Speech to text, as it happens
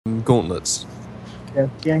gauntlets. Yeah,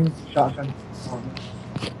 gang shotgun.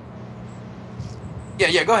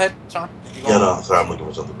 Yeah, go ahead, Sean. Yeah, no, sorry, I'm looking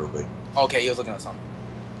for something real quick. Okay, he was looking at something.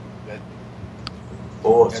 Good.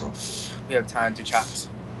 Awesome. We have time to chat.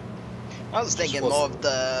 I was thinking more of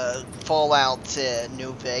the Fallout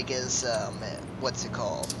New Vegas, what's it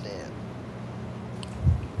called?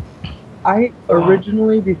 I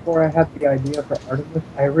originally, before I had the idea for Artemis,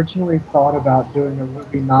 I originally thought about doing a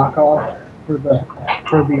Ruby knockoff for the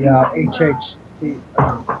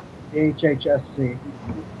HHSC.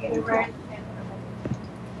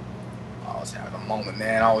 I was having a moment,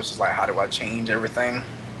 man. I was just like, how do I change everything?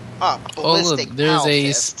 Ballistic there's a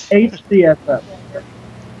HCSS.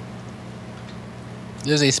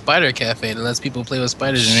 There's a spider cafe that lets people play with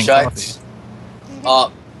spiders and drink Shut coffee.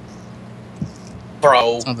 up,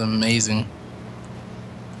 bro. Something amazing.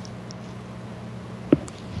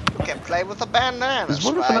 You can play with a banana. There's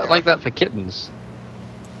one like that for kittens.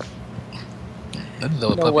 You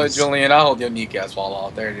You know what, Julian? I hope your kneecaps fall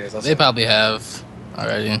off. There it is. They probably have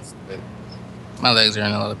already. My legs are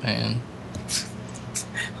in a lot of pain.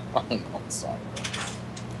 Oh, no, I'm sorry.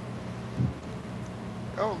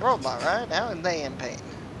 Oh, robot, right? How are they in pain?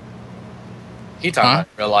 He talking about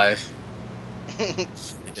real life. Yeah.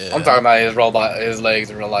 I'm talking about his robot, his legs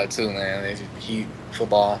in real life too, man. He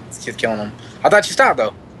football, this kid's killing him. I thought you stopped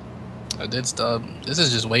though. I did stop. This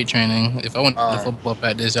is just weight training. If I went to football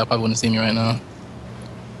practice, y'all probably wouldn't see me right now.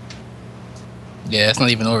 Yeah, it's not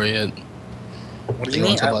even over yet. What do They you go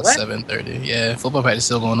mean? until about 7:30. Yeah, football practice is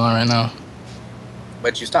still going on right now.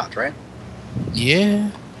 But you stopped, right? Yeah.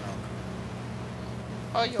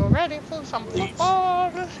 Are you ready for some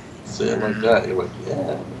football? Say it like that, you're like,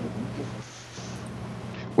 yeah.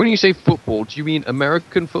 When you say football, do you mean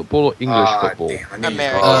American football or English football?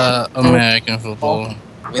 Damn, American football.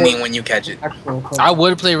 We mean when you catch it. I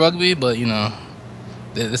would play rugby, but you know,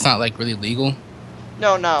 it's not like really legal.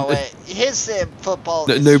 No, his football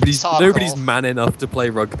is Nobody's man enough to play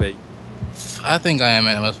rugby. I think I am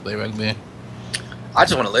man enough to play rugby. I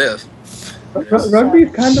just want to live.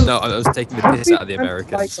 Rugby's kind of... No, I was taking the piss out of the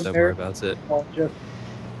Americans. Like Don't worry about it.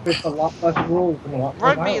 Just a lot less rules and a lot more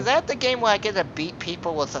Rugby, violence. is that the game where I get to beat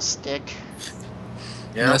people with a stick?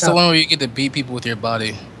 Yeah, that's the one where you get to beat people with your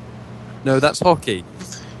body. No, that's hockey.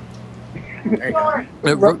 There you go.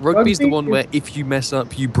 No, rugby's the one where if you mess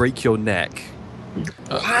up, you break your neck.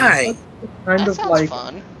 Why? Kind That of sounds like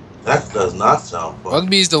fun. That does not sound fun.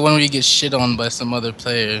 Rugby's the one where you get shit on by some other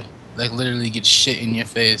player. Like literally get shit in your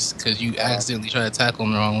face because you accidentally try to tackle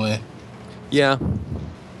him the wrong way. Yeah.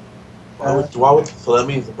 Why would, so that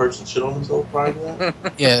means the person shit on himself prior to that?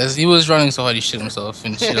 Yeah, he was running so hard he shit himself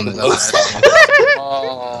and shit on the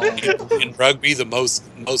In rugby, the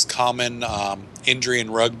most common injury in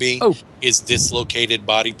rugby is dislocated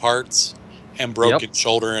body parts and broken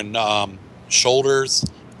shoulder and shoulders,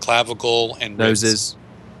 clavicle, and noses.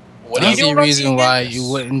 What I do you don't see do? a reason why you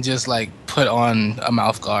wouldn't just like put on a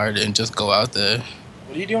mouth guard and just go out there.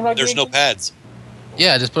 What are you doing, rugby? There's no pads.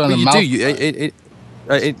 Yeah, just put on Well, a you mouth do.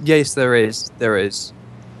 Yes, there is. There is.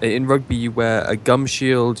 In rugby, you wear a gum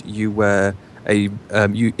shield. You wear a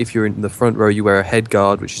if you're in the front row, you wear a head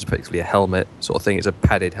guard, which is effectively a helmet sort of thing. It's a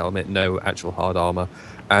padded helmet, no actual hard armor.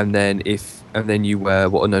 And then you wear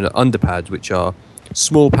what are known as underpads, which are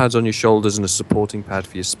small pads on your shoulders and a supporting pad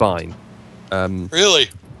for your spine. Really?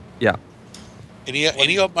 Yeah. Any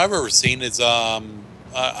of them I've ever seen is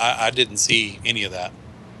I didn't see any of that.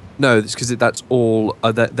 No, it's because that's all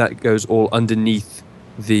that goes all underneath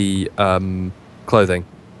the clothing.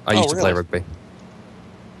 I used to play rugby.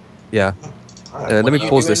 Yeah. Let me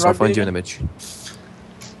pause this. I'll find you an image.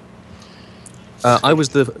 I was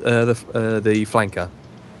the flanker.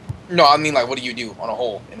 No, I mean like, what do you do on a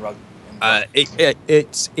whole in rugby?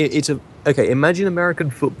 It's a okay. Imagine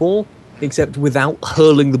American football, except without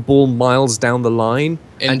hurling the ball miles down the line,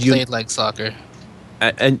 and played like soccer.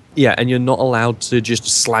 And you're not allowed to just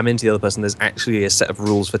slam into the other person. There's actually a set of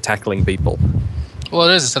rules for tackling people. Well,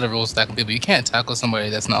 there's a set of rules for tackling people. You can't tackle somebody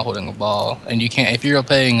that's not holding a ball, and you can't if you're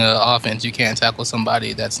playing offense. You can't tackle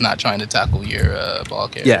somebody that's not trying to tackle your ball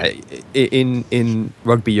carrier. Yeah, in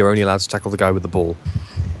rugby, you're only allowed to tackle the guy with the ball.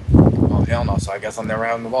 Oh hell no! So I guess I'm never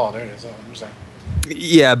having the ball. There it is. I'm saying.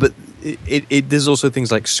 Yeah, but there's also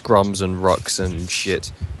things like scrums and rucks and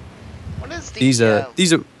shit. What is the,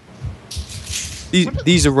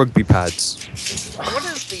 These are rugby pads. What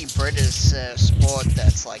is the British sport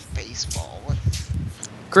that's like baseball?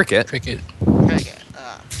 Cricket. Cricket.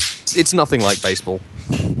 It's nothing like baseball.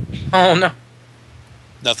 Oh no.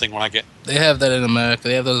 Nothing like it. They have that in America.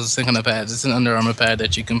 They have those kind of pads. It's an Under Armour pad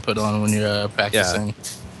that you can put on when you're practicing.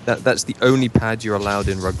 Yeah. That's the only pad you're allowed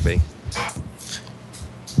in rugby.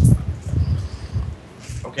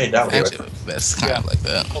 Hey, that was Actually, that's kind of like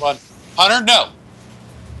that. Hold on. Hunter, no.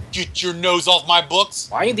 Get your nose off my books.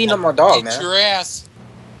 Why you beating up my dog, Eat man? your ass.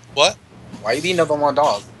 What? Why you beating up on my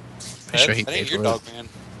dog? I'm sure he That paid ain't your for dog, it. man.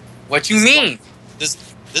 What you mean?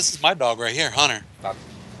 This is my dog right here, Hunter. Stop.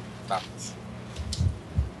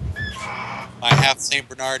 My half Saint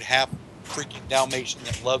Bernard, half freaking Dalmatian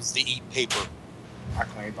that loves to eat paper. I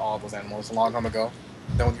claimed all those animals a long time ago.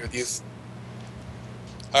 Done with these.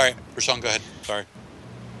 All right, Rashawn, go ahead. Sorry.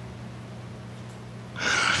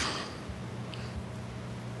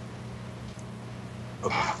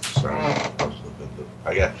 Okay, sorry.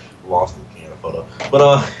 I got lost in the can of photo.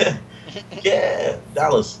 But yeah,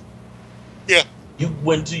 Dallas. Yeah. You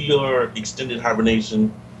went to your extended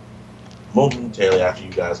hibernation momentarily after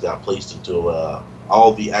you guys got placed into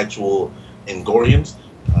all the actual Angorians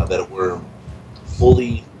that were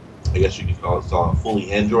fully, I guess you could call it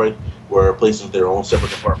fully android, were placed into their own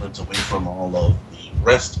separate compartments away from all of the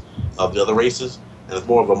rest of the other races. And it's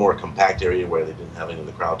more of a more compact area where they didn't have any of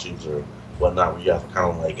the crowd tubes or whatnot, where you have kind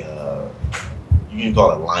of like you can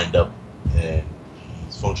call it lined up in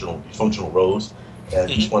these functional rows, and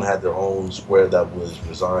each one had their own square that was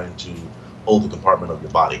designed to hold the compartment of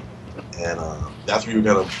your body, and that's where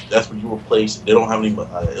you were placed. They don't have any. It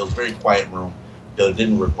was a very quiet room because it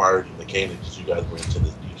didn't require the mechanics. You guys were into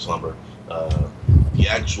this deep slumber. The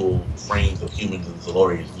actual frames of humans and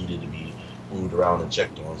Zalorians needed to be moved around and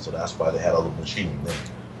checked on, so that's why they had all the machinery there.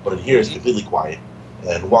 But in here, it's completely quiet.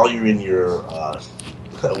 And while you're in your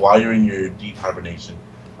deep hibernation,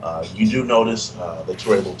 you do notice that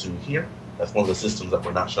you're able to hear. That's one of the systems that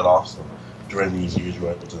were not shut off. So during these years, you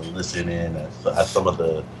were able to listen in as some of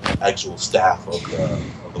the actual staff of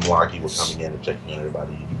the Malarkey were coming in and checking on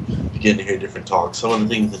everybody. You begin to hear different talks. Some of the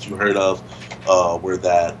things that you heard of were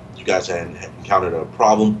that you guys had encountered a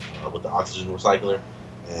problem with the oxygen recycler,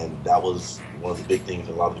 and that was one of the big things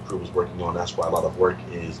a lot of the crew was working on. That's why a lot of work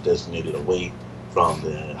is designated away from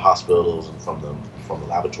the hospitals and from the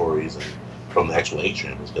laboratories and from the actual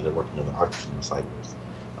atrium, because they're working on the oxygen recyclers.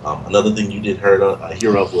 Another thing you did hear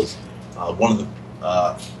of was one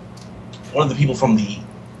of the people from the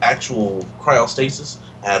actual cryostasis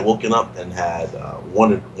had woken up and had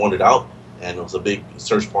wandered out, and it was a big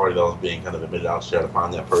search party that was being kind of admitted out there to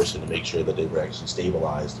find that person to make sure that they were actually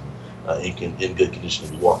stabilized and in good condition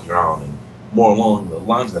to be walking around, and more along the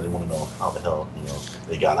lines that they want to know how the hell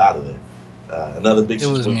they got out of there. Another big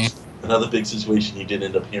situation you did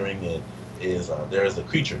end up hearing is there is a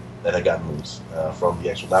creature that had gotten loose from the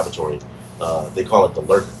actual laboratory. They call it the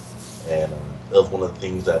lurker, and that was one of the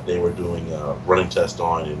things that they were doing running tests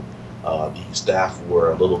on, and the staff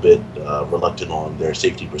were a little bit reluctant on their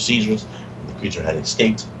safety procedures. The creature had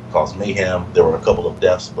escaped, caused mayhem. There were a couple of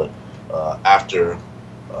deaths, but after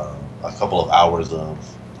a couple of hours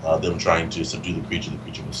of them trying to subdue the creature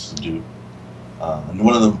was subdued. And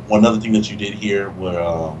one other thing that you did hear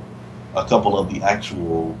were a couple of the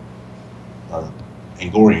actual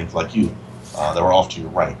Angorians like you that were off to your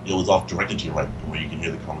right. It was off directly to your right, where you can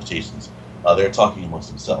hear the conversations. They're talking amongst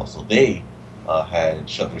themselves. So they had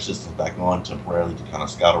shut their systems back on temporarily to kind of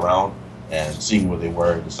scout around, and seeing where they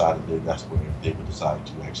were, decided that that's where they would decide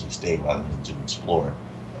to actually stay rather than to explore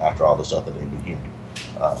after all the stuff that they've been hearing.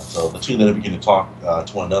 So the two that begin to talk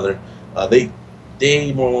to one another, they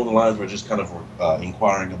more along the lines were just kind of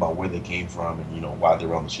inquiring about where they came from and why they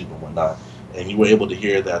were on the ship and whatnot. And you were able to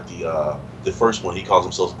hear that the first one, he calls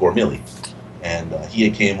himself Gormilli, and he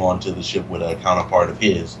had came onto the ship with a counterpart of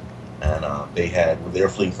his, and they were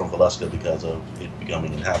fleeing from Veluska because of it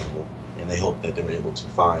becoming inhabitable, and they hoped that they were able to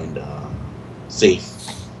find safe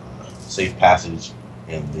passage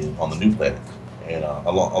on the new planet. And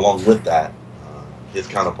along with that, his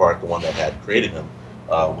counterpart, the one that had created him,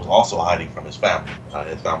 was also hiding from his family.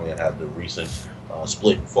 His family had the recent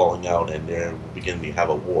split, falling out, and they're beginning to have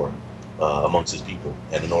a war amongst his people.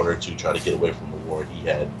 And in order to try to get away from the war, he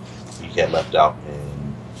had left out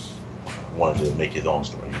and wanted to make his own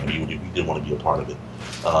story. He didn't want to be a part of it.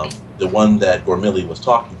 The one that Gormilli was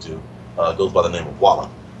talking to goes by the name of Walla.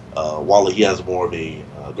 Walla, he has more of a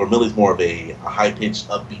Gormilli's more of a high-pitched,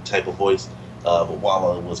 upbeat type of voice. But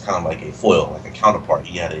Walla was kind of like a foil, like a counterpart.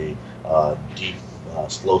 He had a deep,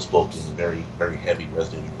 slow-spoken, very, very heavy,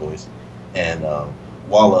 resonating voice. And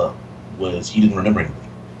Walla he didn't remember anything.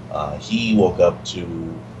 He woke up to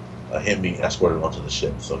him being escorted onto the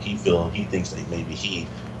ship. So he thinks that maybe he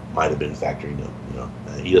might have been factoring him.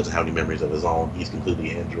 He doesn't have any memories of his own. He's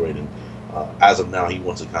completely android, and as of now, he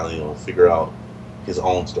wants to kind of figure out his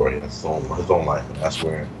own story, his own life, and that's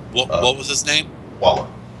where. What was his name? Walla.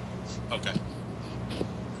 Okay.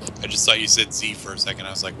 I just thought you said Z for a second.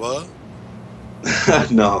 I was like, what?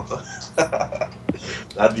 No.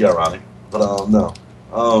 That'd be ironic, but no.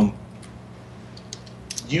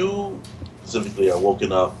 You specifically are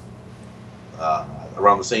woken up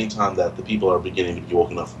around the same time that the people are beginning to be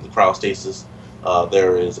woken up from the cryostasis.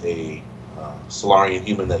 There is a Solarian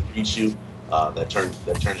human that greets you, that turns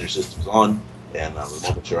your systems on, and the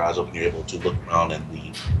moment your eyes open, you're able to look around, and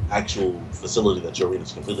the actual facility that you're in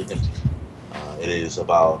is completely empty. It is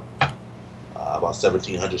about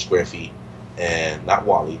 1,700 square feet, and not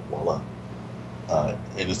Walla.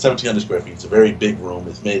 It is 1,700 square feet. It's a very big room.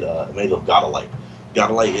 It's made of godolite.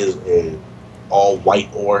 Godolite is a all white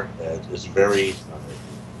ore. It's very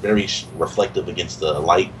reflective against the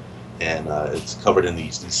light, and it's covered in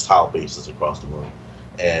these tile bases across the room.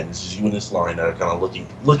 And this is you and this Lauren that are kind of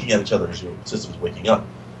looking at each other as your system's waking up.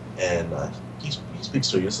 And he speaks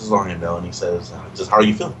to you. This is Lauren now, and he says, "How are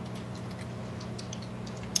you feeling?"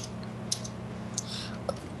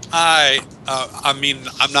 I mean,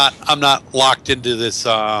 I'm not locked into this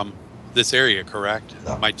this area, correct?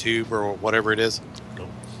 No. My tube or whatever it is. No.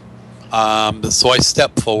 So I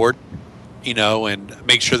step forward, and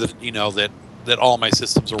make sure that that all my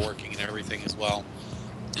systems are working and everything as well.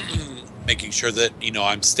 Making sure that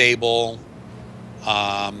I'm stable.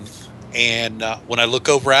 And when I look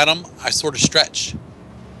over at him, I sort of stretch.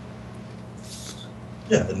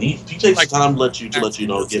 Yeah, and he takes time to let you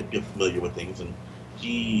get familiar with things, and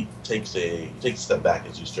he takes a step back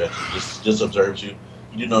as you stretch. He just observes you.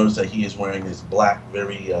 You do notice that he is wearing this black,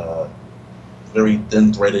 very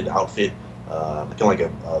thin threaded outfit, kind of like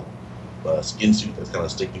a skin suit that's kind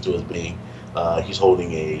of sticking to his being. He's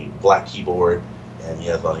holding a black keyboard, and he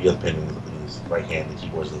has a pen in his right hand. The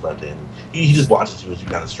keyboard's in his left hand. He just watches you as you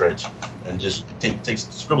kind of stretch, and just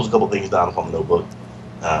scribbles a couple things down upon the notebook.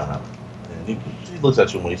 And he looks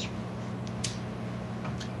at you and waits.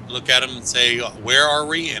 Look at him and say, "Where are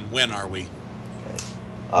we and when are we?"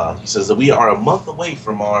 Okay. He says that we are a month away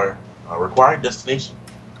from our required destination.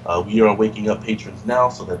 We are waking up patrons now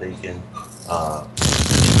so that they can.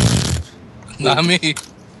 Not me.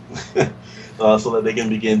 So that they can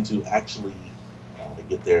begin to actually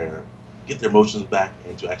get their motions back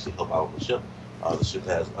and to actually help out the ship. The ship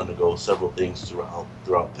has undergone several things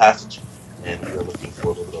throughout passage, and we are looking for a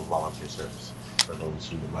little bit of volunteer service for those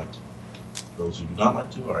who would like to. Those who do not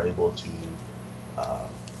like to are able to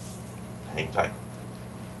hang tight.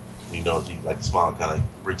 He like the smile kind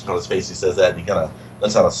of breaks on his face. He says that, and he kind of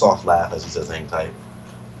lets out a soft laugh as he says, "Hang tight."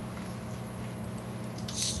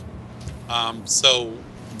 So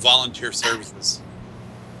volunteer services.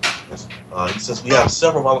 Yes. He says we have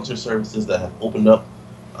several volunteer services that have opened up,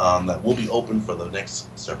 that will be open for the next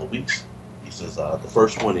several weeks. He says the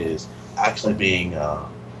first one is actually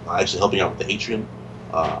helping out with the atrium.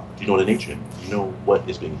 Do you know what an atrium? Do you know what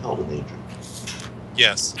is being held in the atrium?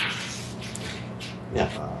 Yes. Yeah.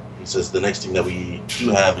 He says the next thing that we do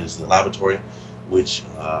have is the laboratory, which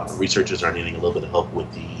researchers are needing a little bit of help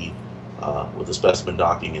with the specimen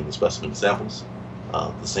docking and the specimen samples.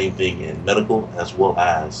 The same thing in medical as well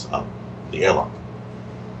as the airlock.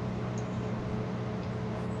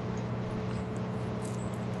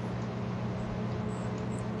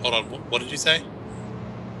 Hold on. What did you say?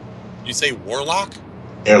 Did you say warlock?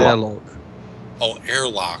 Airlock. Oh,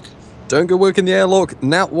 airlock. Don't go work in the airlock.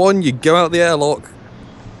 Nat 1, you go out the airlock.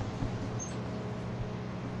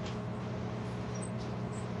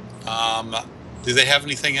 Do they have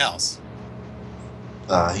anything else?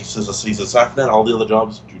 He says aside from that, all the other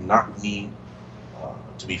jobs do not need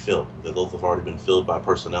to be filled. Those have already been filled by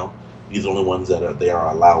personnel. These are the only ones that they are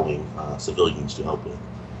allowing civilians to help with.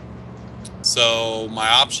 So my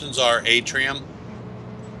options are atrium,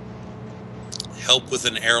 help with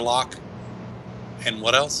an airlock, and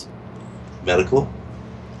what else? Medical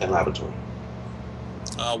and laboratory.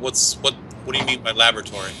 What do you mean by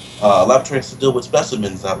laboratory? Laboratory has to deal with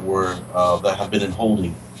specimens that have been in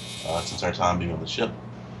holding since our time being on the ship.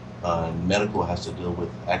 Medical has to deal with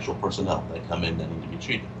actual personnel that come in that need to be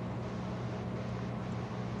treated.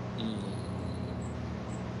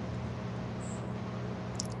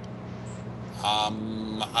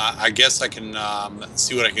 I guess I can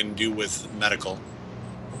see what I can do with medical.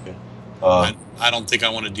 Okay. I don't think I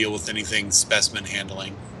want to deal with anything specimen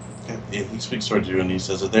handling. Okay. He speaks towards you and he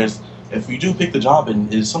says that if you do pick the job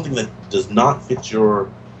and it is something that does not fit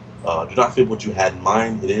what you had in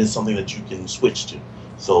mind, it is something that you can switch to.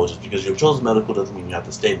 So just because you've chosen medical doesn't mean you have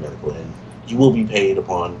to stay in medical, and you will be paid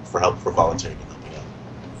for volunteering and helping out.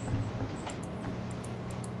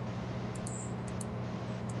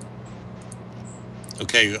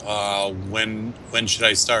 Okay. When should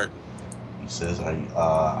I start? He says, "Are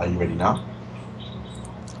you ready now?"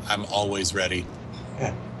 I'm always ready.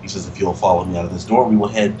 Okay. He says, if you'll follow me out of this door, we will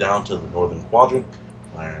head down to the northern quadrant,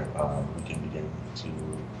 where we can begin to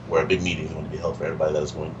where a big meeting is going to be held for everybody that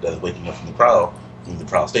is waking up from the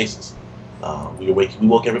cryo stasis. We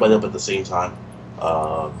woke everybody up at the same time.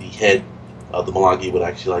 The head of the Malagi would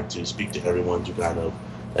actually like to speak to everyone to kind of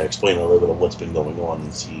explain a little bit of what's been going on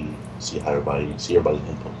and see how everybody's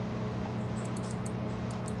input.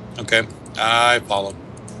 Okay, I follow.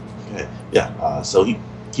 Okay, yeah. So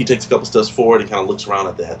he takes a couple steps forward and kind of looks around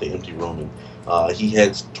at the empty room, and he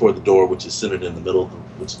heads toward the door, which is centered in the middle,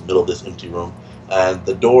 which is the middle of this empty room. And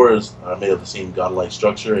the doors are made of the same godlike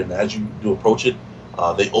structure, and as you do approach it,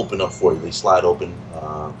 they open up for you. They slide open.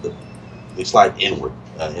 They slide inward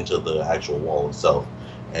into the actual wall itself,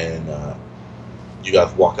 and you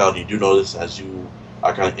guys walk out, and you do notice as you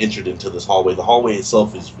are kind of entered into this hallway. The hallway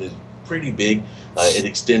itself is pretty big. It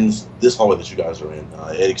extends, this hallway that you guys are in,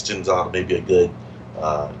 it extends out maybe a good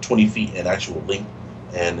 20 feet in actual length,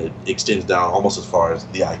 and it extends down almost as far as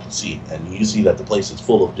the eye can see. And you see that the place is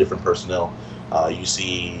full of different personnel. You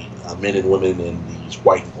see men and women in these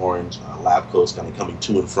white and orange lab coats kind of coming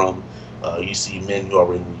to and from. You see men who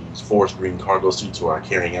are in these forest green cargo suits who are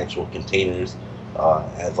carrying actual containers,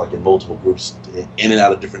 as like in multiple groups, in and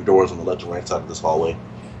out of different doors on the left and right side of this hallway.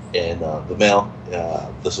 And the male,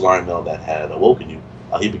 the Solarian male that had awoken you,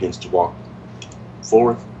 he begins to walk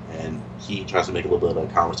forward, and he tries to make a little bit of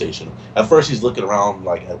a conversation. At first, he's looking around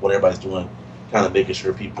like at what everybody's doing, kind of making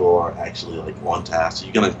sure people are actually like on task. So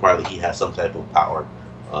you're gonna inquire that he has some type of power,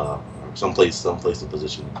 or someplace of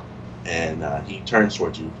position. And he turns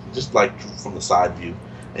towards you, just like from the side view,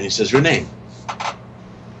 and he says, "Your name."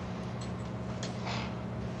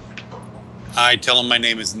 I tell him my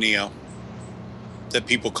name is Neo. That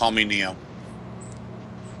people call me Neo.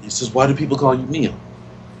 He says, "Why do people call you Neo?"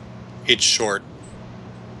 It's short.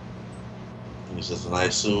 And he says, "And I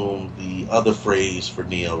assume the other phrase for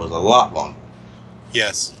Neo is a lot longer."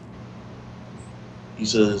 Yes. He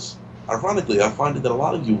says, "Ironically, I find it that a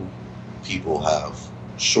lot of you people have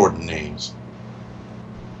shortened names."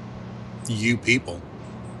 You people.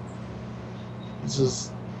 He says,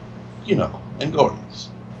 "You know, Angorians."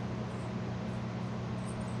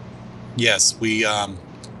 Yes, we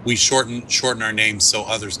shorten our names so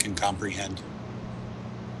others can comprehend.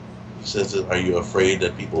 He says, "Are you afraid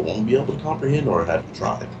that people won't be able to comprehend, or have you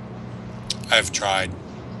tried?" I've tried.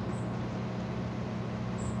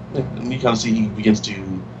 Yeah, and you kind of see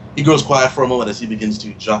he goes quiet for a moment as he begins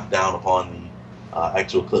to jot down upon the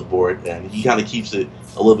actual clipboard, and he kind of keeps it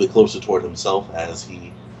a little bit closer toward himself as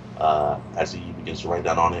he begins to write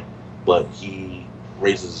down on it. But he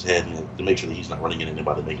raises his head to make sure that he's not running into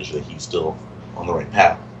anybody, making sure that he's still on the right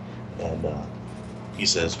path. And he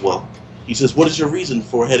says, "What is your reason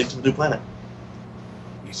for heading to the new planet?"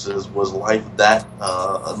 He says, "Was life that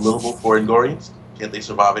unlivable for Angorians? Can't they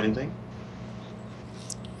survive anything?"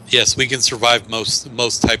 Yes, we can survive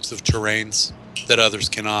most types of terrains that others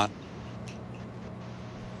cannot.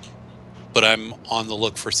 But I'm on the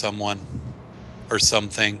look for someone or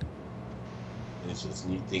something. And he says,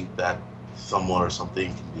 "And you think that someone or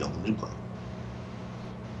something can be on the new planet?"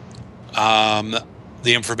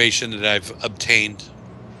 The information that I've obtained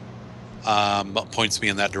points me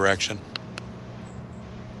in that direction.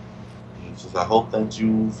 And he says, "I hope that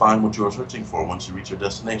you find what you are searching for once you reach your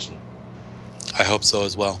destination." I hope so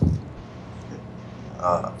as well.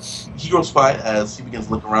 He goes by as he begins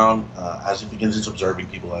to look around, as he begins just observing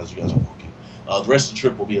people as you guys are walking. The rest of the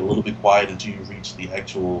trip will be a little bit quiet until you reach the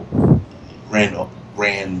actual grand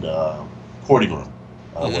courting room,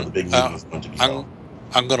 where the big meeting is going to be held.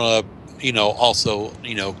 I'm gonna, also,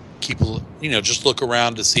 keep, just look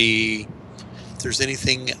around to see if there's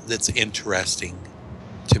anything that's interesting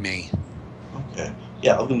to me. Okay.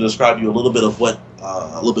 Yeah, I'm going to describe you a little bit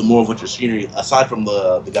more of what you're seeing. Aside from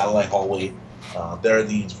the Galilei hallway, there are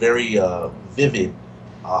these very vivid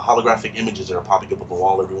holographic images that are popping up on the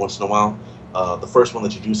wall every once in a while. The first one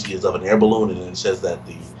that you do see is of an air balloon, and it says that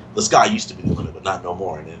the sky used to be the limit, but not no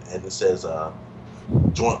more. And it says,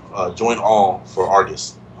 join all for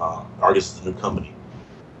Argus. Argus is the new company.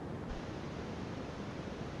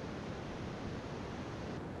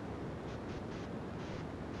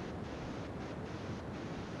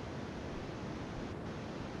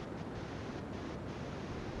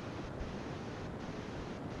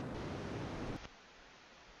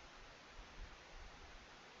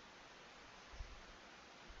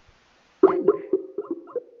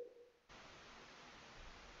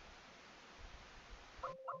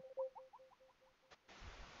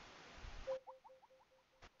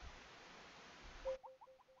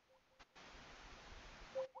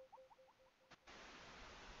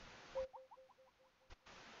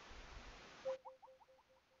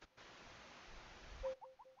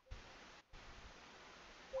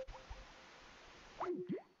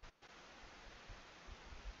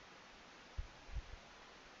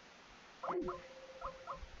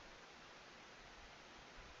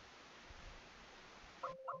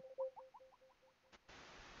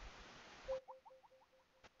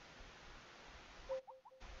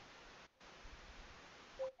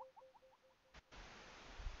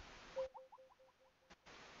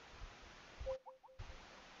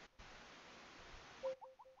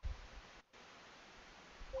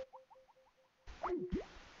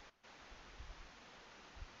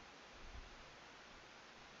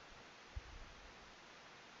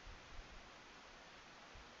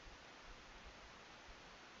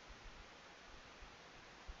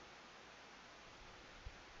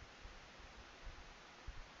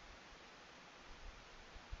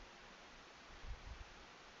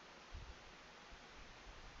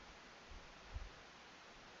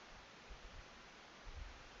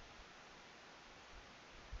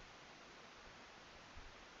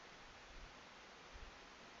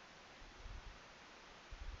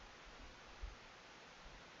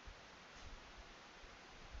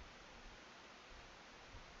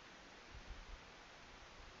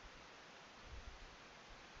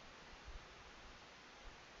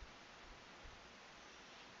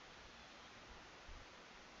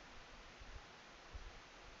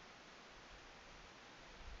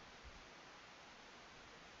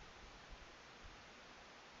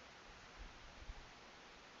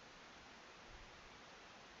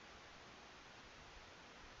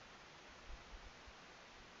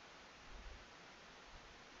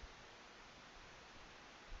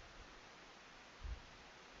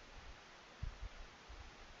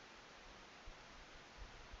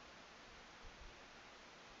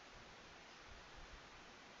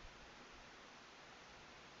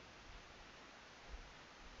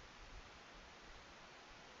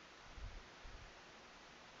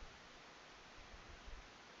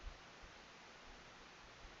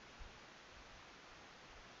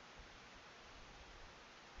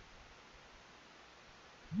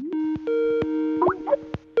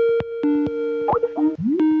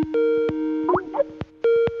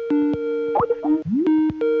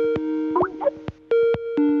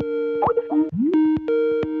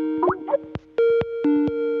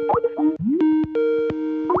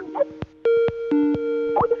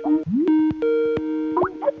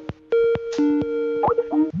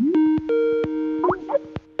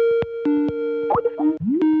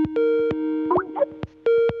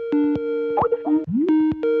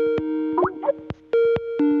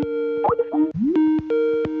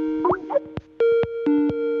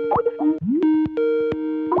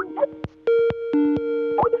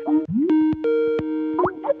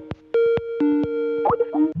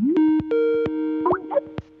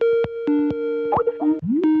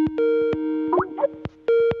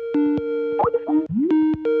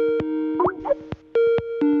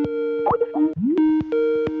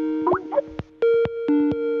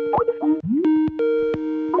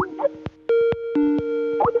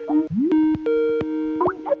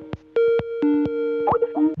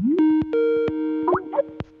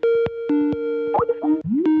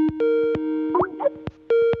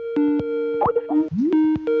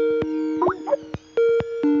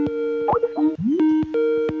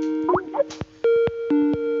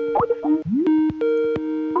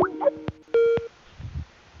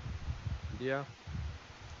 Yeah.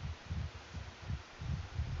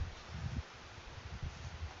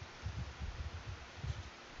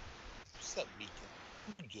 What's up, Mika?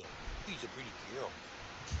 Who's a pretty girl?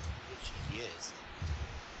 Yes, she is.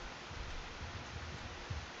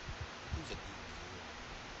 Who's a good girl?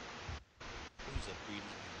 Who's a pretty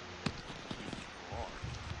girl? Yes, you are.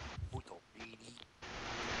 Who's a pretty?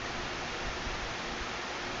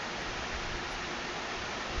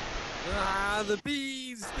 Ah, the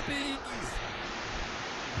bees! The bees!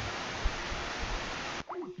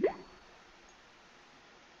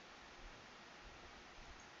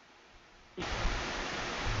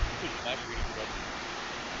 Who's my pretty brother?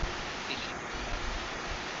 Yes, you are.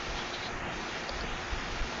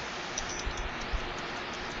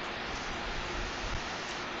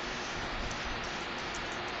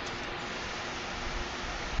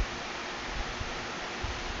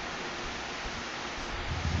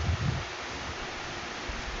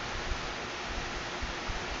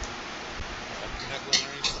 You're not going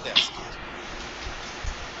underneath the desk.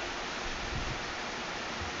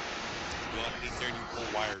 You go underneath there and you pull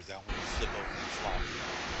wires out when you slip over and slide.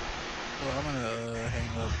 Well, I'm gonna hang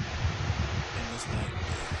up in this mic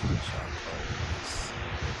and y'all close.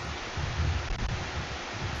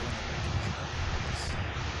 Whenever I can hang up in this.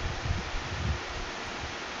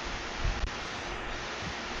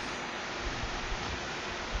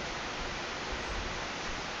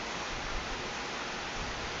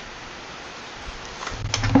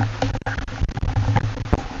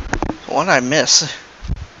 What I miss? The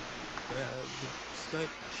Skype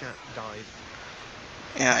chat died.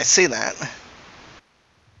 Yeah, I see that.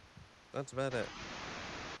 That's about it.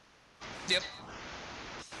 Yep.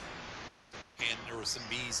 And there were some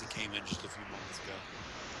bees that came in just a few moments ago.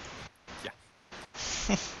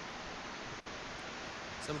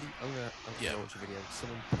 Somebody, I'm gonna watch a video.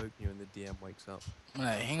 Someone poke you and the DM wakes up. When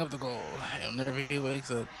I hang up the goal, and whenever he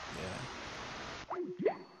wakes up, yeah.